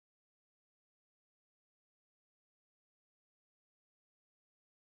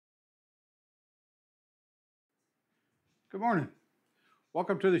Good morning.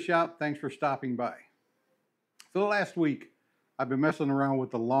 Welcome to the shop. Thanks for stopping by. For the last week, I've been messing around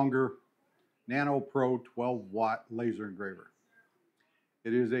with the longer Nano Pro 12-watt laser engraver.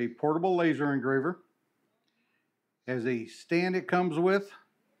 It is a portable laser engraver. Has a stand it comes with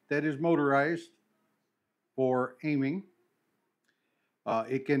that is motorized for aiming.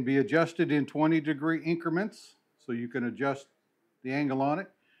 It can be adjusted in 20-degree increments, so you can adjust the angle on it.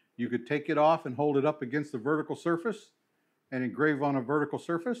 You could take it off and hold it up against the vertical surface and engrave on a vertical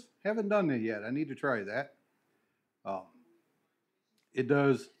surface. Haven't done that yet. I need to try that. It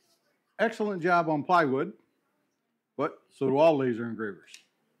does excellent job on plywood, but so do all laser engravers.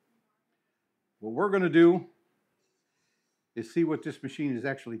 What we're going to do is see what this machine is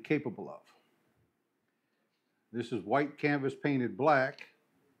actually capable of. This is white canvas painted black,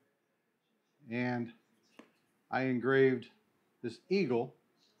 and I engraved this eagle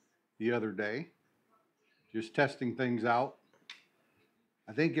the other day, just testing things out.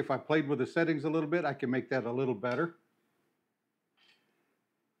 I think if I played with the settings a little bit, I can make that a little better.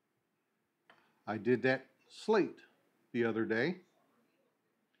 I did that slate the other day.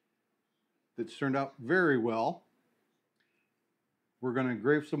 That's turned out very well. We're going to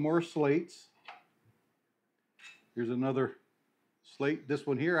engrave some more slates. Here's another slate. This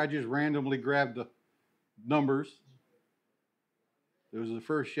one here, I just randomly grabbed the numbers. It was the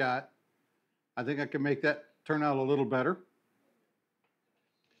first shot. I think I can make that turn out a little better.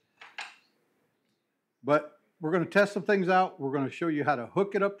 But we're going to test some things out. We're going to show you how to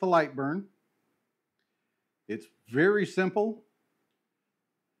hook it up to lightburn. It's very simple.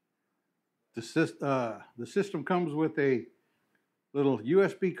 The system comes with a little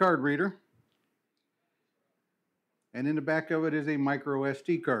USB card reader, and in the back of it is a micro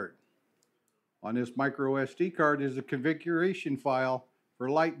SD card. On this micro SD card is a configuration file for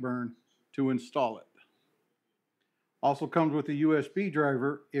lightburn to install it. Also comes with a USB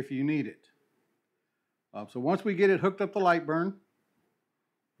driver if you need it. So once we get it hooked up to lightburn,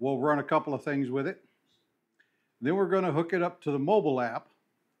 we'll run a couple of things with it. Then we're going to hook it up to the mobile app,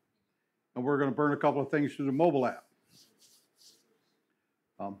 and we're going to burn a couple of things through the mobile app.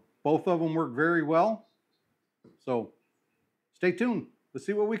 Both of them work very well, so stay tuned. Let's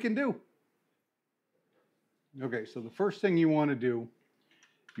see what we can do. Okay, so the first thing you want to do,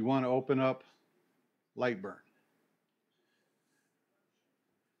 you want to open up Lightburn.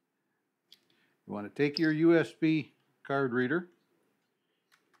 You want to take your USB card reader,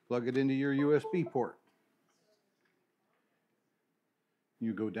 plug it into your USB port.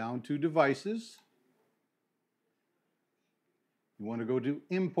 You go down to Devices. You want to go to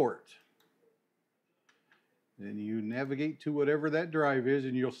Import. Then you navigate to whatever that drive is,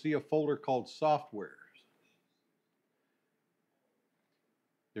 and you'll see a folder called Softwares.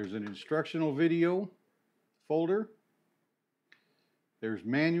 There's an instructional video folder. There's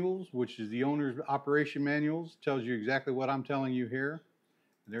manuals, which is the owner's operation manuals. Tells you exactly what I'm telling you here.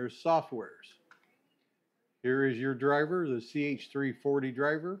 And there's softwares. Here is your driver, the CH340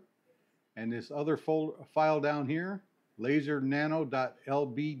 driver. And this other file down here,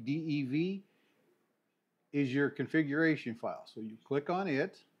 longernano.lbdev, is your configuration file. So you click on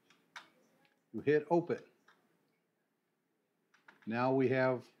it, you hit open. Now we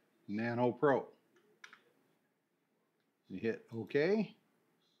have Nano Pro. You hit OK.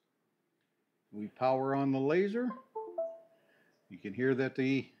 We power on the laser. You can hear that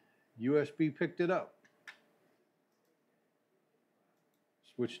the USB picked it up.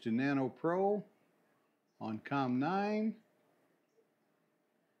 Switch to Nano Pro on COM9.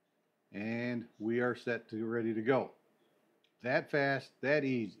 And we are set to ready to go. That fast, that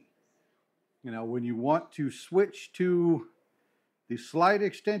easy. You know, when you want to switch to the slide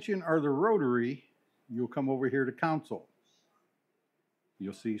extension or the rotary, you'll come over here to console.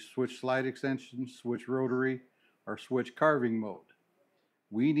 You'll see switch slide extension, switch rotary, or switch carving mode.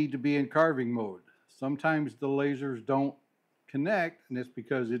 We need to be in carving mode. Sometimes the lasers don't connect, and it's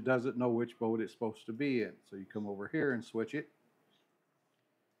because it doesn't know which mode it's supposed to be in. So you come over here and switch it.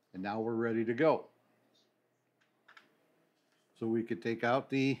 And now we're ready to go. So we could take out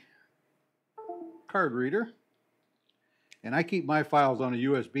the card reader. And I keep my files on a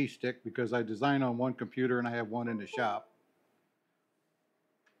USB stick because I design on one computer and I have one in the shop.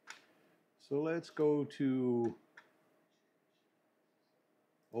 So let's go to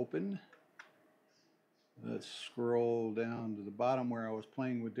Open. Let's scroll down to the bottom where I was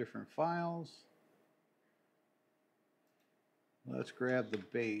playing with different files. Let's grab the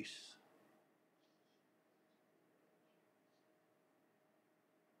base.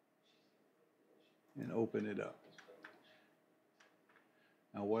 And open it up.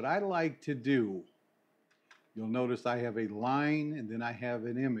 Now what I like to do you'll notice I have a line and then I have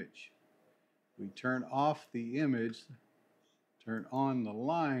an image. We turn off the image, turn on the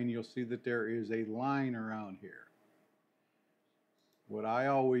line, you'll see that there is a line around here. What I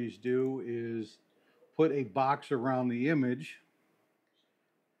always do is put a box around the image,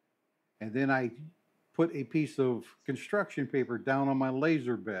 and then I put a piece of construction paper down on my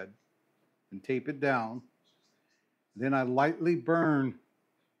laser bed and tape it down. Then I lightly burn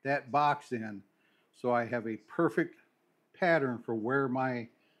that box in so I have a perfect pattern for where my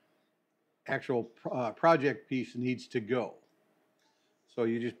actual project piece needs to go. So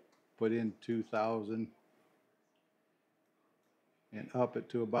you just put in 2000 and up it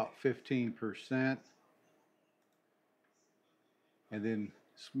to about 15%, and then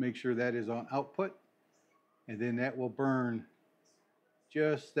make sure that is on output, and then that will burn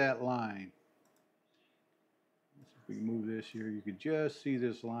just that line. If we move this here, you can just see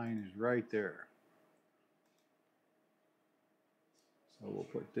this line is right there. So we'll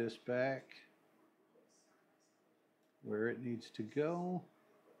put this back where it needs to go.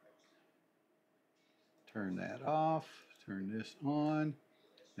 Turn that off, turn this on.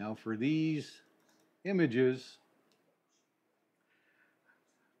 Now for these images,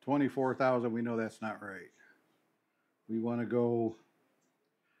 24,000, we know that's not right. We want to go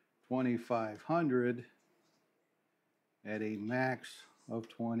 2,500 at a max of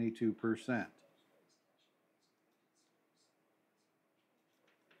 22%.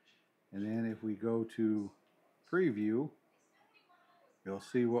 And then if we go to preview, you'll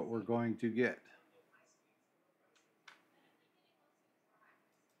see what we're going to get.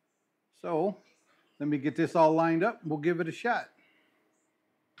 So let me get this all lined up and we'll give it a shot.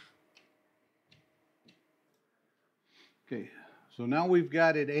 Okay, so now we've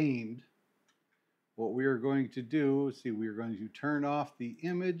got it aimed. What we are going to do, see, we are going to turn off the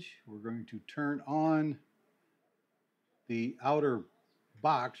image. We're going to turn on the outer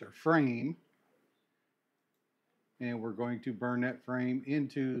box or frame, and we're going to burn that frame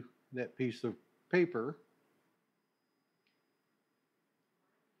into that piece of paper.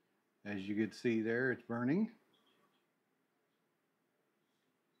 As you can see there, it's burning.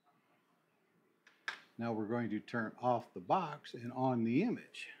 Now we're going to turn off the box and on the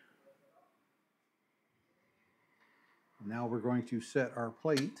image. Now we're going to set our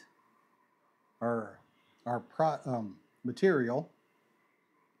plate, our material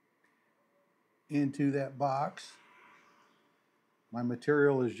into that box. My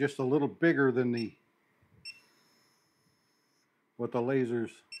material is just a little bigger than what the laser's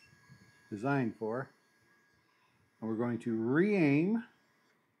designed for. And we're going to re-aim.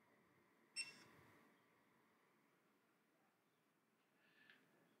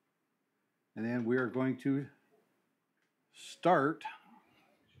 And then we are going to start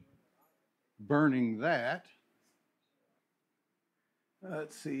burning that.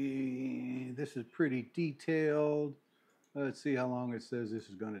 Let's see, this is pretty detailed. Let's see how long it says this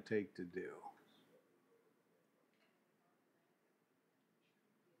is going to take to do.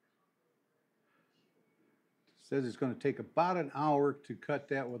 It says it's going to take about an hour to cut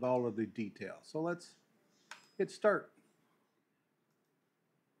that with all of the details. So let's hit start.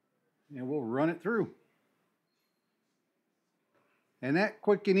 And we'll run it through. And that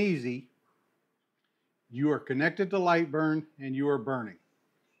quick and easy, you are connected to lightburn and you are burning.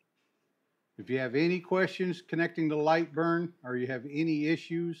 If you have any questions connecting to lightburn or you have any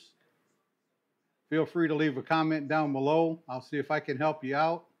issues, feel free to leave a comment down below. I'll see if I can help you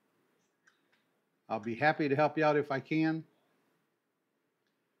out. I'll be happy to help you out if I can.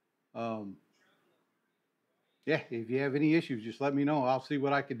 Yeah, if you have any issues, just let me know. I'll see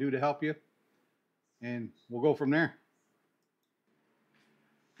what I can do to help you, and we'll go from there.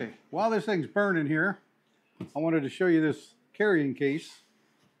 Okay, while this thing's burning here, I wanted to show you this carrying case.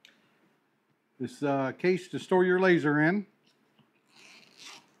 This case to store your laser in.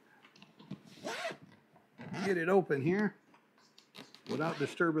 Get it open here without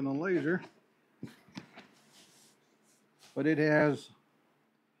disturbing the laser. But it has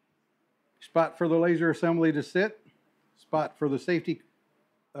a spot for the laser assembly to sit, spot for the safety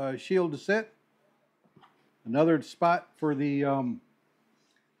shield to sit, another spot for the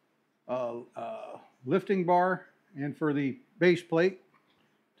lifting bar and for the base plate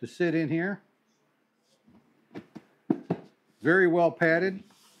to sit in here. Very well padded.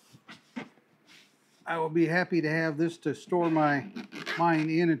 I will be happy to have this to store mine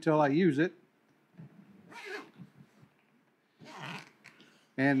in until I use it.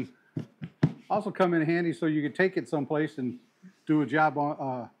 And also come in handy so you can take it someplace and do a job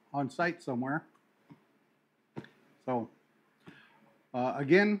on site somewhere. So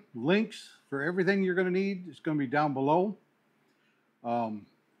Again, links for everything you're going to need is going to be down below.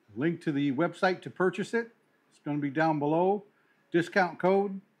 Link to the website to purchase it. It's going to be down below. Discount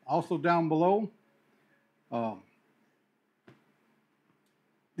code also down below.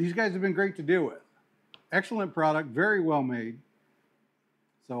 These guys have been great to deal with. Excellent product, very well made.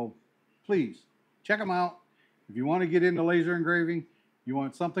 So please check them out. If you want to get into laser engraving, you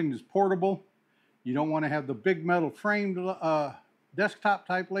want something that's portable, you don't want to have the big metal framed desktop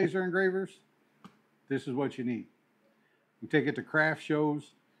type laser engravers, this is what you need. You take it to craft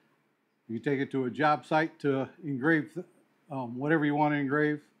shows, you take it to a job site to engrave whatever you want to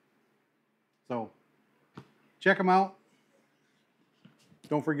engrave. So check them out.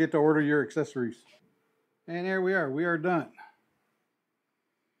 Don't forget to order your accessories. And there we are done.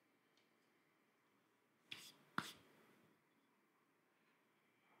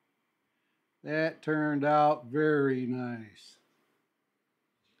 That turned out very nice.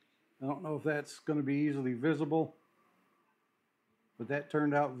 I don't know if that's going to be easily visible, but that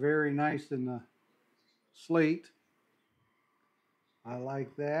turned out very nice in the slate. I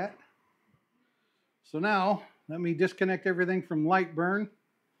like that. So now, let me disconnect everything from Lightburn.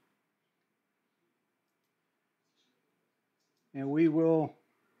 And we will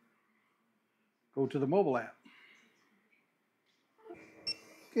go to the mobile app.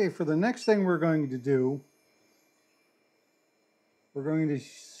 Okay, for the next thing we're going to do, we're going to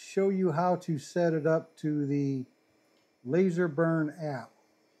show you how to set it up to the Laserburn app,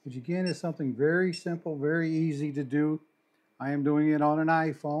 which again is something very simple, very easy to do. I am doing it on an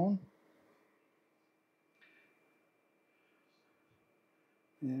iPhone.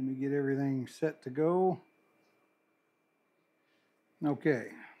 Let me get everything set to go. Okay,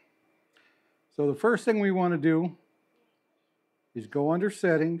 so the first thing we want to do is go under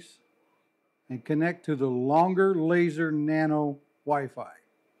settings and connect to the longernanoreview Wi-Fi.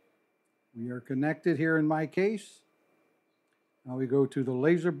 We are connected here in my case. Now we go to the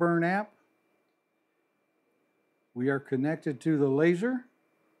Laserburn app. We are connected to the laser.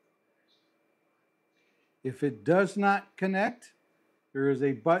 If it does not connect, there is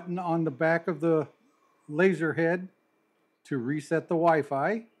a button on the back of the laser head to reset the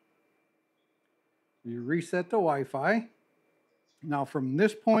Wi-Fi. You reset the Wi-Fi. Now from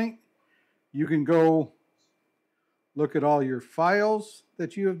this point, you can go look at all your files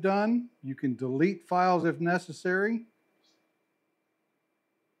that you have done. You can delete files if necessary.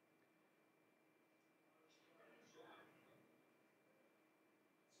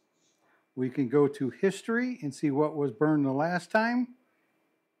 We can go to history and see what was burned the last time.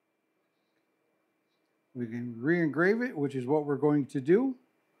 We can re-engrave it, which is what we're going to do.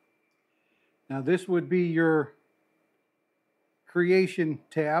 Now this would be your creation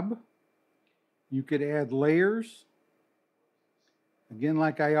tab. You could add layers. Again,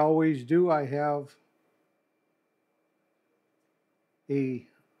 like I always do, I have a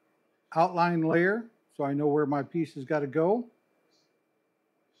outline layer, so I know where my piece has got to go.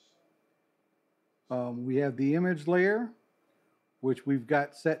 We have the image layer, which we've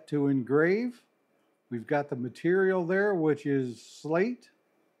got set to engrave. We've got the material there, which is slate.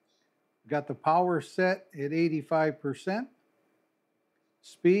 We've got the power set at 85%.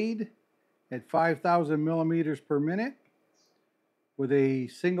 Speed at 5,000 millimeters per minute with a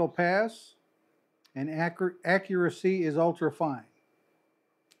single pass. And accuracy is ultra fine.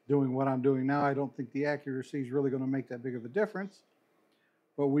 Doing what I'm doing now, I don't think the accuracy is really going to make that big of a difference.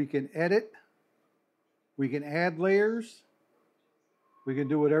 But we can edit. We can add layers. We can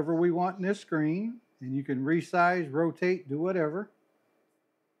do whatever we want in this screen. And you can resize, rotate, do whatever.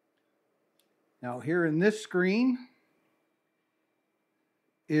 Now here in this screen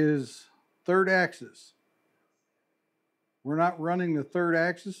is third axis. We're not running the third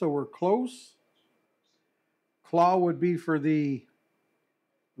axis, so we're close. Claw would be for the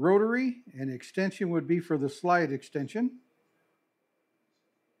rotary, and extension would be for the slide extension.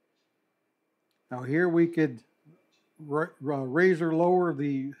 Now here we could raise or lower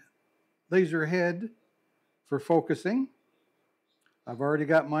the laser head for focusing. I've already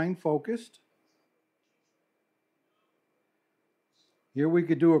got mine focused. Here we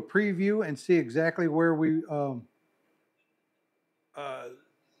could do a preview and see exactly where we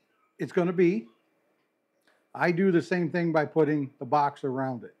it's going to be. I do the same thing by putting the box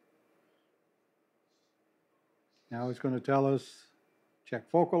around it. Now it's going to tell us check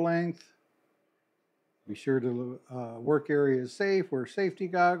focal length. Be sure the work area is safe. Wear safety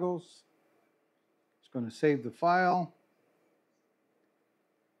goggles. It's going to save the file.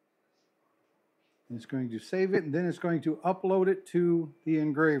 And it's going to save it, and then it's going to upload it to the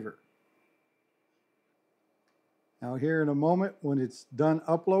engraver. Now here in a moment, when it's done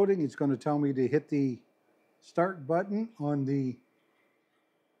uploading, it's going to tell me to hit the start button on the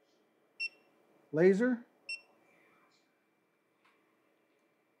laser.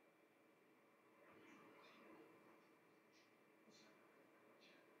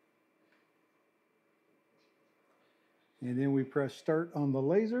 And then we press start on the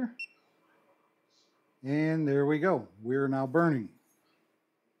laser. And there we go. We're now burning.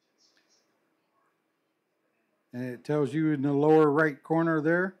 And it tells you in the lower right corner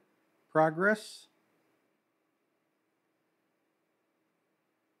there, progress.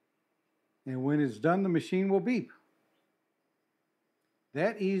 And when it's done, the machine will beep.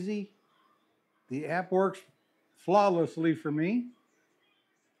 That easy. The app works flawlessly for me.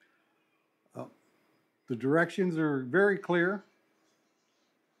 The directions are very clear.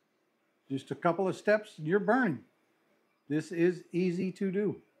 Just a couple of steps, you're burning. This is easy to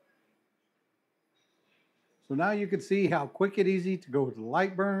do. So now you can see how quick and easy to go to the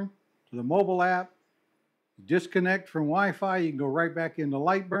lightburn, to the mobile app, disconnect from Wi-Fi, you can go right back into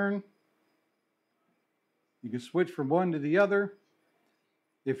lightburn. You can switch from one to the other.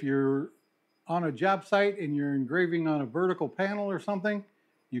 If you're on a job site and you're engraving on a vertical panel or something,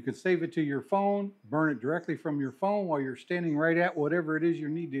 you can save it to your phone, burn it directly from your phone while you're standing right at whatever it is you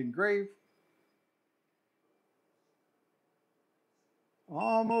need to engrave.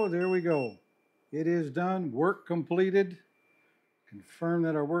 Almost, there we go. It is done, work completed. Confirm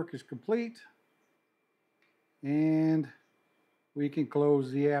that our work is complete. And we can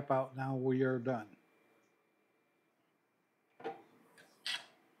close the app out now. We are done.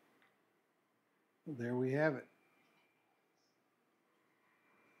 There we have it.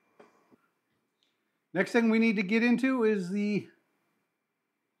 Next thing we need to get into is the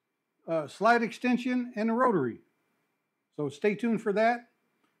slide extension and the rotary. So stay tuned for that.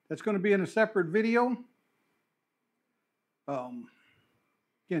 That's going to be in a separate video.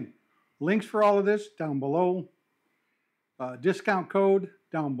 Again, links for all of this down below. Discount code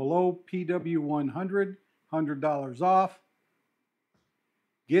down below, PW100, $100 off.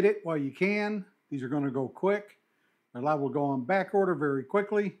 Get it while you can. These are going to go quick. A lot will go on back order very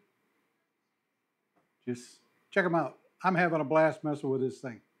quickly. Just check them out. I'm having a blast messing with this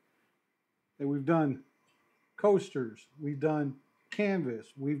thing. And we've done coasters, we've done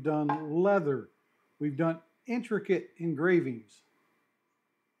canvas, we've done leather, we've done intricate engravings.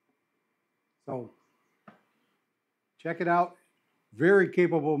 So check it out. Very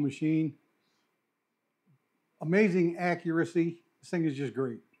capable machine. Amazing accuracy. This thing is just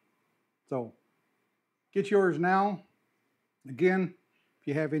great. So get yours now. Again, if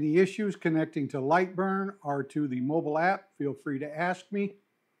you have any issues connecting to Lightburn or to the mobile app, feel free to ask me.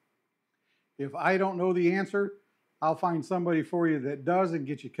 If I don't know the answer, I'll find somebody for you that does and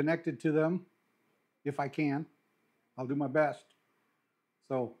get you connected to them. If I can, I'll do my best.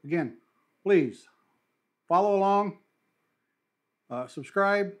 So again, please follow along,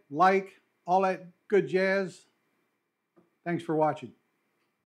 subscribe, like, all that good jazz. Thanks for watching.